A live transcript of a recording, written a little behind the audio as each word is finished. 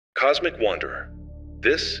Cosmic Wanderer,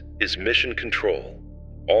 this is Mission Control,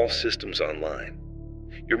 all systems online.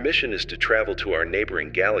 Your mission is to travel to our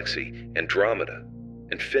neighboring galaxy, Andromeda,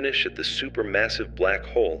 and finish at the supermassive black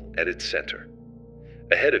hole at its center.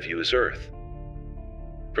 Ahead of you is Earth.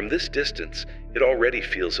 From this distance, it already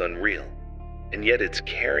feels unreal, and yet it's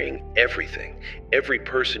carrying everything, every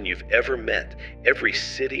person you've ever met, every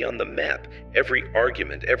city on the map, every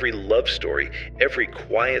argument, every love story, every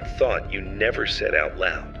quiet thought you never said out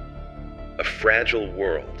loud. A fragile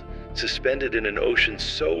world, suspended in an ocean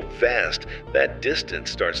so vast that distance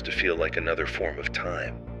starts to feel like another form of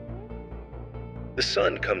time. The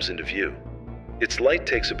sun comes into view. Its light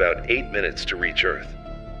takes about 8 minutes to reach Earth,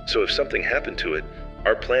 so if something happened to it,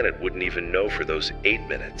 our planet wouldn't even know for those 8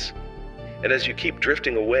 minutes. And as you keep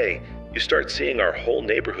drifting away, you start seeing our whole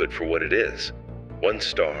neighborhood for what it is. One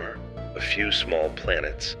star, a few small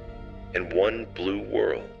planets, and one blue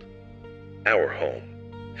world. Our home,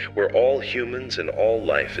 where all humans and all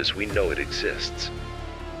life as we know it exists.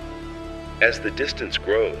 As the distance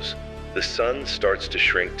grows, the sun starts to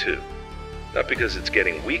shrink too. Not because it's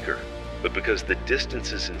getting weaker, but because the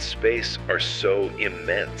distances in space are so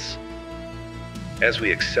immense. As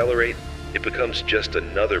we accelerate, it becomes just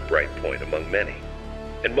another bright point among many.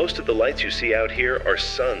 And most of the lights you see out here are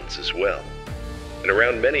suns as well. And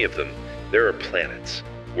around many of them, there are planets,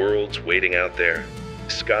 worlds waiting out there,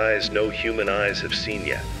 skies no human eyes have seen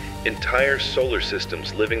yet, entire solar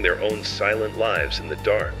systems living their own silent lives in the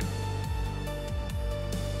dark.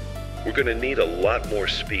 We're going to need a lot more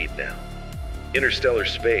speed now. Interstellar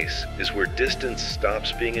space is where distance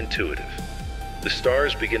stops being intuitive. The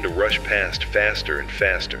stars begin to rush past faster and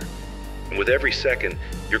faster. And with every second,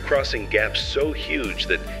 you're crossing gaps so huge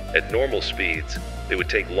that at normal speeds, they would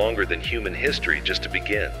take longer than human history just to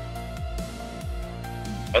begin.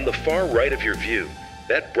 On the far right of your view,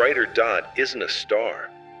 that brighter dot isn't a star.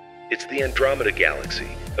 It's the Andromeda Galaxy,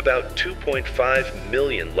 about 2.5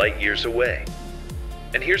 million light years away.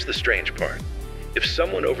 And here's the strange part. If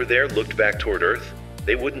someone over there looked back toward Earth,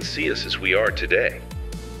 they wouldn't see us as we are today.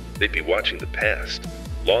 They'd be watching the past,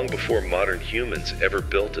 long before modern humans ever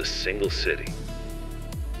built a single city.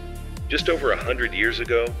 Just over 100 years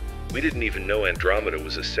ago, we didn't even know Andromeda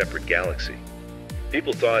was a separate galaxy.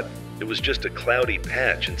 People thought it was just a cloudy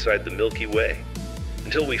patch inside the Milky Way,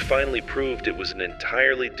 until we finally proved it was an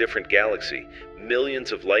entirely different galaxy,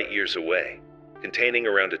 millions of light years away, containing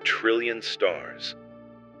around 1 trillion stars.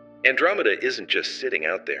 Andromeda isn't just sitting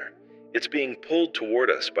out there. It's being pulled toward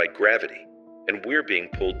us by gravity, and we're being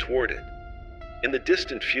pulled toward it. In the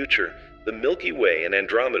distant future, the Milky Way and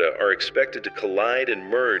Andromeda are expected to collide and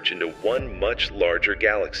merge into one much larger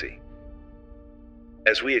galaxy.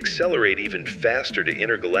 As we accelerate even faster to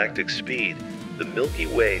intergalactic speed, the Milky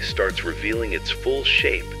Way starts revealing its full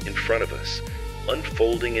shape in front of us,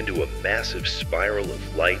 unfolding into a massive spiral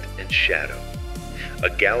of light and shadow. A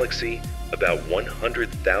galaxy about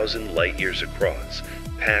 100,000 light years across,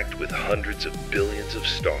 packed with hundreds of billions of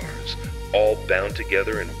stars, all bound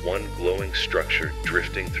together in one glowing structure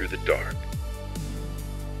drifting through the dark.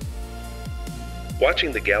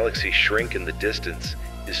 Watching the galaxy shrink in the distance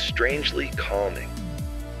is strangely calming.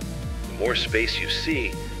 The more space you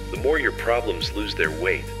see, the more your problems lose their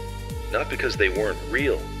weight, not because they weren't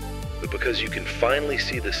real, but because you can finally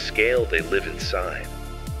see the scale they live inside.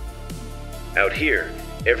 Out here,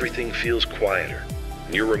 everything feels quieter,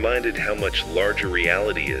 and you're reminded how much larger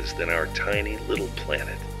reality is than our tiny little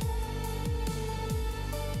planet.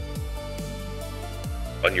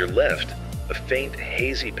 On your left, a faint,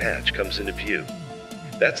 hazy patch comes into view.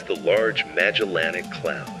 That's the large Magellanic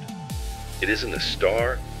Cloud. It isn't a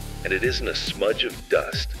star, and it isn't a smudge of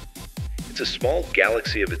dust. It's a small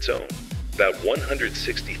galaxy of its own, about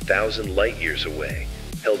 160,000 light years away,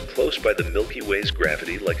 held close by the Milky Way's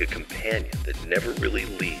gravity like a companion that never really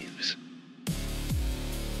leaves.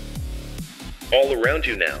 All around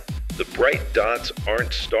you now, the bright dots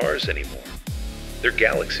aren't stars anymore. They're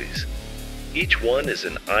galaxies. Each one is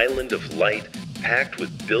an island of light packed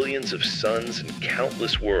with billions of suns and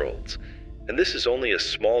countless worlds, and this is only a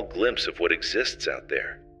small glimpse of what exists out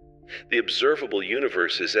there. The observable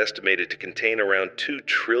universe is estimated to contain around 2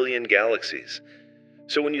 trillion galaxies.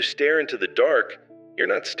 So when you stare into the dark, you're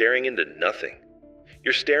not staring into nothing.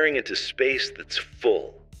 You're staring into space that's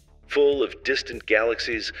full of distant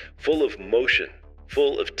galaxies, full of motion,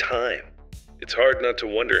 full of time. It's hard not to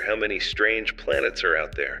wonder how many strange planets are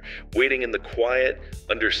out there, waiting in the quiet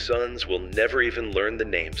under suns we'll never even learn the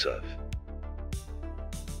names of.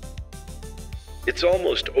 It's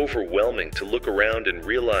almost overwhelming to look around and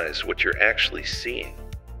realize what you're actually seeing.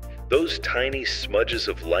 Those tiny smudges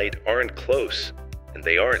of light aren't close, and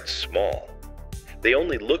they aren't small. They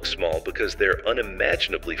only look small because they're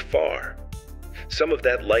unimaginably far. Some of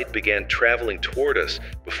that light began traveling toward us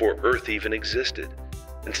before Earth even existed.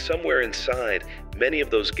 And somewhere inside, many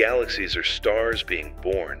of those galaxies are stars being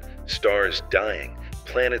born, stars dying,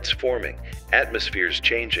 planets forming, atmospheres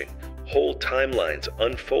changing, whole timelines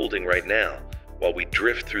unfolding right now while we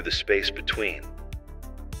drift through the space between.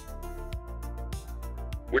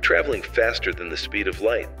 We're traveling faster than the speed of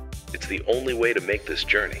light. It's the only way to make this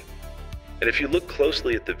journey. And if you look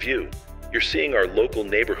closely at the view, you're seeing our local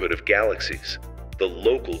neighborhood of galaxies, the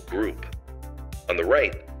local group. On the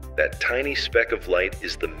right, that tiny speck of light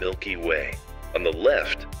is the Milky Way. On the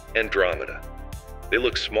left, Andromeda. They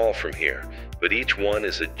look small from here, but each one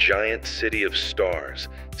is a giant city of stars,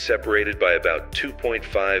 separated by about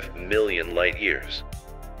 2.5 million light years.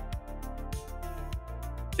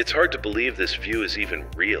 It's hard to believe this view is even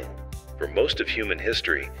real. For most of human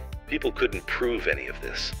history, people couldn't prove any of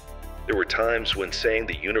this. There were times when saying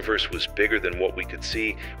the universe was bigger than what we could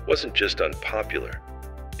see wasn't just unpopular.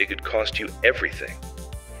 It could cost you everything.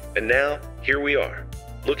 And now, here we are,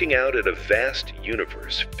 looking out at a vast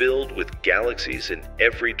universe filled with galaxies in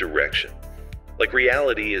every direction. Like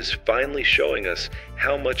reality is finally showing us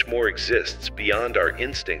how much more exists beyond our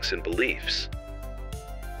instincts and beliefs.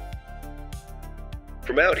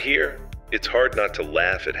 From out here, it's hard not to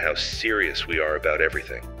laugh at how serious we are about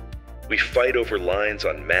everything. We fight over lines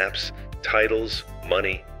on maps, titles,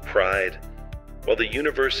 money, pride, while the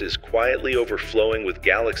universe is quietly overflowing with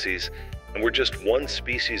galaxies, and we're just one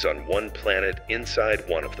species on one planet inside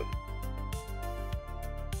one of them.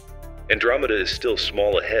 Andromeda is still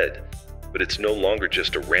small ahead, but it's no longer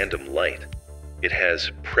just a random light. It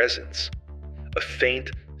has presence, a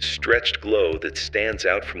faint, stretched glow that stands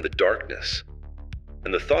out from the darkness.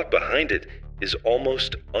 And the thought behind it is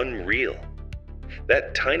almost unreal.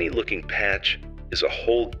 That tiny-looking patch is a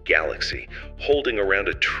whole galaxy holding around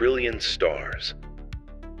 1 trillion stars.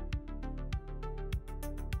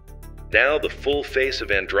 Now the full face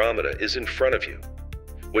of Andromeda is in front of you.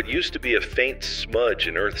 What used to be a faint smudge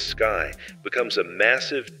in Earth's sky becomes a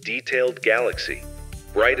massive, detailed galaxy,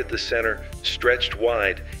 bright at the center, stretched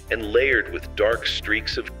wide, and layered with dark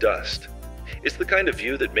streaks of dust. It's the kind of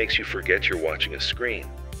view that makes you forget you're watching a screen,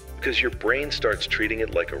 because your brain starts treating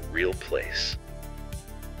it like a real place.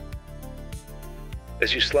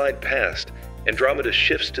 As you slide past, Andromeda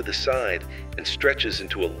shifts to the side and stretches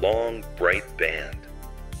into a long, bright band,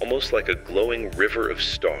 almost like a glowing river of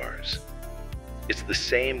stars. It's the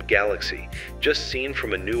same galaxy, just seen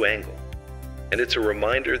from a new angle. And it's a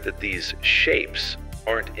reminder that these shapes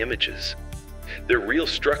aren't images. They're real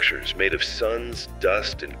structures made of suns,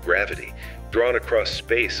 dust, and gravity, drawn across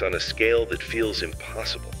space on a scale that feels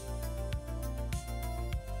impossible.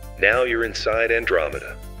 Now you're inside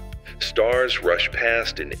Andromeda. Stars rush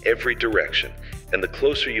past in every direction, and the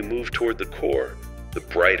closer you move toward the core, the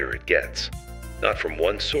brighter it gets. Not from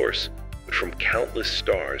one source, but from countless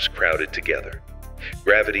stars crowded together.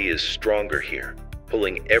 Gravity is stronger here,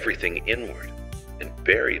 pulling everything inward, and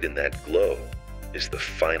buried in that glow is the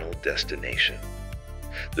final destination,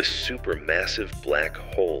 the supermassive black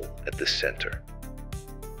hole at the center.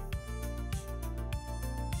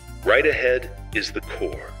 Right ahead is the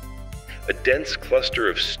core, a dense cluster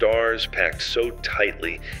of stars packed so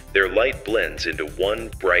tightly their light blends into one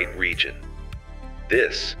bright region.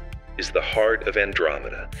 This is the heart of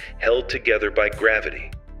Andromeda, held together by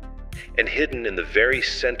gravity. And hidden in the very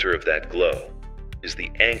center of that glow is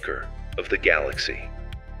the anchor of the galaxy,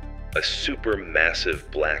 a supermassive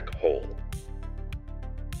black hole.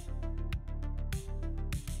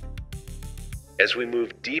 As we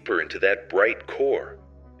move deeper into that bright core,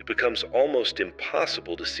 it becomes almost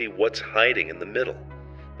impossible to see what's hiding in the middle.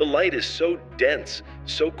 The light is so dense,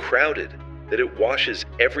 so crowded, that it washes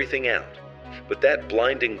everything out. But that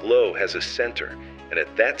blinding glow has a center, and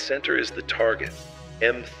at that center is the target,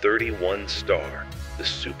 M31 star, the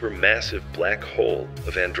supermassive black hole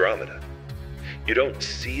of Andromeda. You don't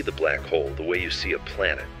see the black hole the way you see a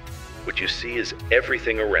planet. What you see is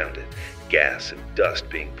everything around it, gas and dust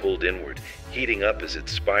being pulled inward, heating up as it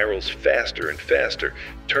spirals faster and faster,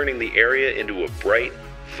 turning the area into a bright,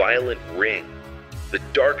 violent ring. The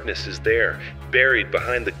darkness is there, buried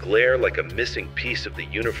behind the glare like a missing piece of the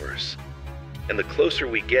universe. And the closer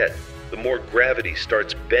we get, the more gravity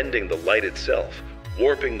starts bending the light itself,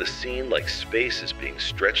 warping the scene like space is being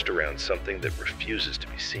stretched around something that refuses to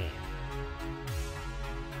be seen.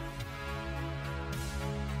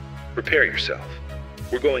 Prepare yourself.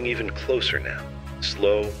 We're going even closer now,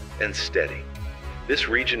 slow and steady. This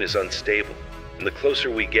region is unstable, and the closer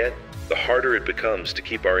we get, the harder it becomes to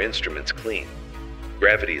keep our instruments clean.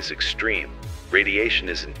 Gravity is extreme, radiation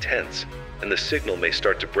is intense, and the signal may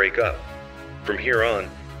start to break up. From here on,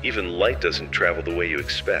 even light doesn't travel the way you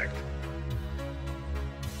expect.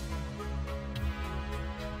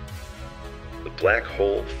 The black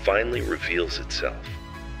hole finally reveals itself.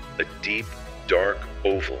 A deep, dark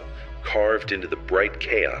oval carved into the bright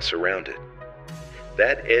chaos around it.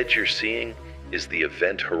 That edge you're seeing is the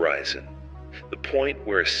event horizon, the point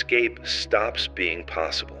where escape stops being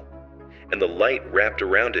possible. And the light wrapped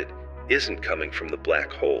around it isn't coming from the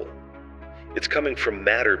black hole. It's coming from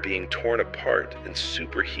matter being torn apart and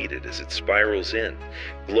superheated as it spirals in,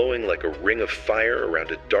 glowing like a ring of fire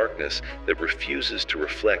around a darkness that refuses to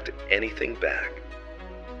reflect anything back.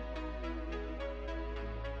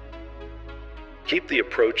 Keep the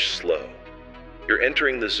approach slow. You're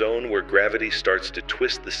entering the zone where gravity starts to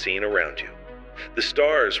twist the scene around you. The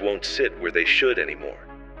stars won't sit where they should anymore.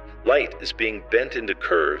 Light is being bent into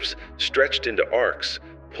curves, stretched into arcs,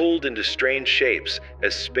 pulled into strange shapes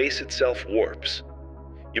as space itself warps.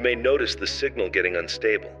 You may notice the signal getting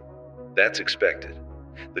unstable. That's expected.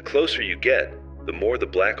 The closer you get, the more the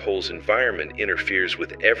black hole's environment interferes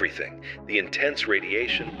with everything: the intense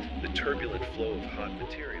radiation, the turbulent flow of hot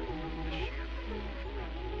material.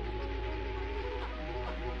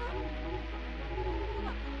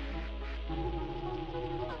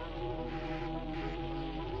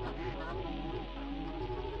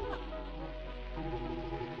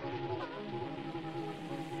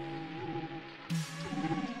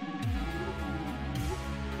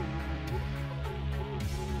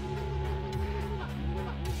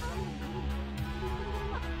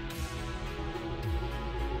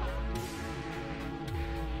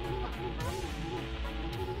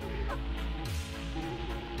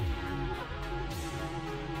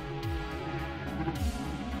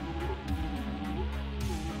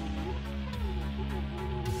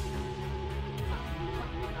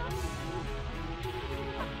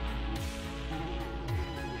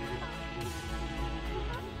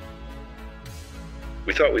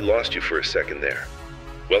 We thought we lost you for a second there.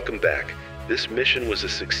 Welcome back. This mission was a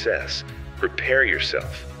success. Prepare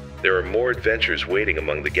yourself. There are more adventures waiting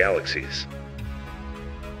among the galaxies.